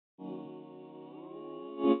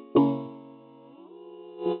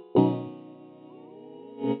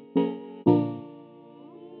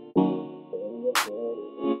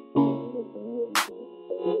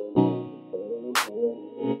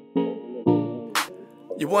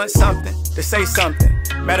You want something, to say something.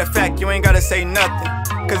 Matter of fact, you ain't gotta say nothing.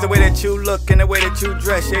 Cause the way that you look and the way that you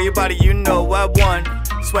dress, yeah, your body, you know I want it.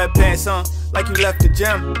 Sweatpants on, like you left the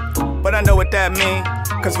gym. But I know what that mean.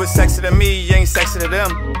 Cause what's sexy to me, you ain't sexy to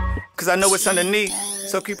them. Cause I know what's underneath.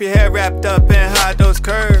 So keep your hair wrapped up and hide those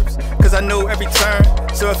curves. Cause I know every turn.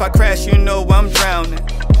 So if I crash, you know I'm drowning.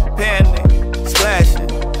 Panic,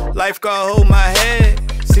 splashing. Lifeguard hold my head.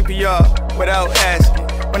 CPR without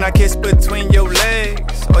asking. When I kiss between your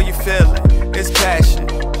legs, all you feeling is passion.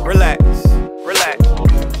 Relax, relax,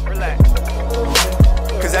 relax.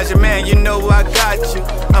 Cause as your man, you know I got you.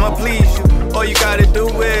 I'ma please you. All you gotta do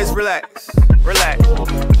is relax, relax,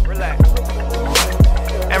 relax.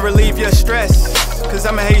 And relieve your stress. Cause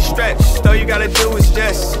I'ma hate stretch. All you gotta do is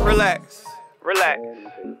just relax, relax,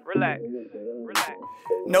 relax, relax.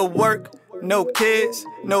 No work, no kids,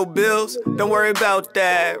 no bills. Don't worry about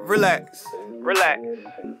that. Relax, relax,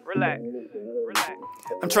 relax, relax.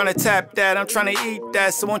 I'm tryna tap that, I'm tryna eat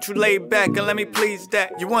that. So won't you lay back and let me please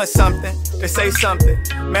that. You want something, to say something.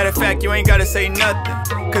 Matter of fact, you ain't gotta say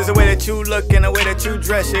nothing. Cause the way that you look and the way that you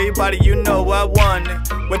dress, yeah, your body, you know I want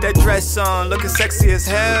it. With that dress on, looking sexy as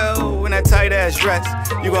hell. In that tight ass dress,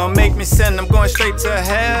 you gon' make me sin. I'm going straight to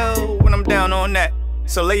hell when I'm down on that.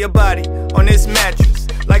 So lay your body on this mattress,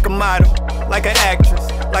 like a model, like an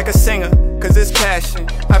actress, like a singer. Cause it's passion,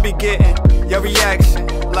 I be getting your reaction,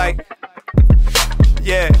 like,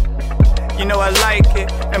 yeah, you know I like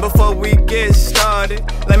it. And before we get started,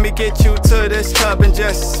 let me get you to this tub and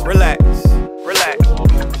just relax, relax,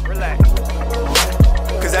 relax.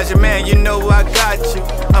 Cause as your man, you know I got you.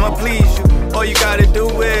 I'ma please you. All you gotta do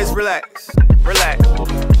is relax, relax,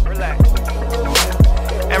 relax.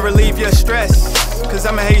 And relieve your stress. Cause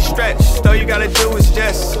I'ma hate stretch. All you gotta do is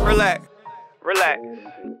just relax, relax,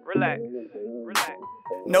 relax, relax.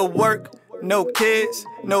 No work, no kids,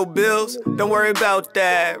 no bills. Don't worry about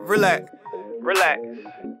that. Relax, relax,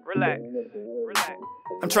 relax, relax.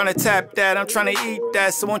 I'm tryna tap that, I'm tryna eat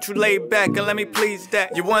that. So won't you lay back and let me please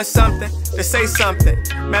that. You want something, to say something.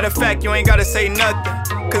 Matter of fact, you ain't gotta say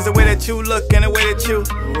nothing. Cause the way that you look and the way that you,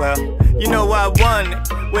 well, you know I want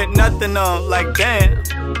it. With nothing on, like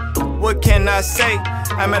damn, what can I say?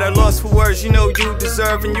 I'm at a loss for words, you know you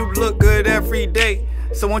deserve and you look good every day.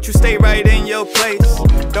 So won't you stay right in your place?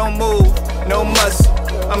 Don't move, no muscle.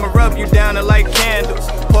 I'ma rub you down and light candles.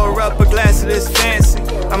 Pour up a glass of this fancy.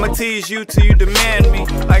 I'ma tease you till you demand me.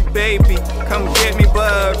 Like baby, come get me,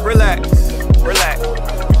 but relax, relax,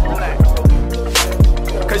 relax.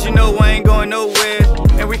 Cause you know I ain't going nowhere.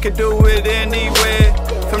 And we could do it anywhere.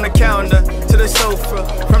 From the counter to the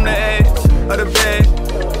sofa, from the edge of the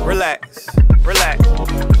bed. Relax.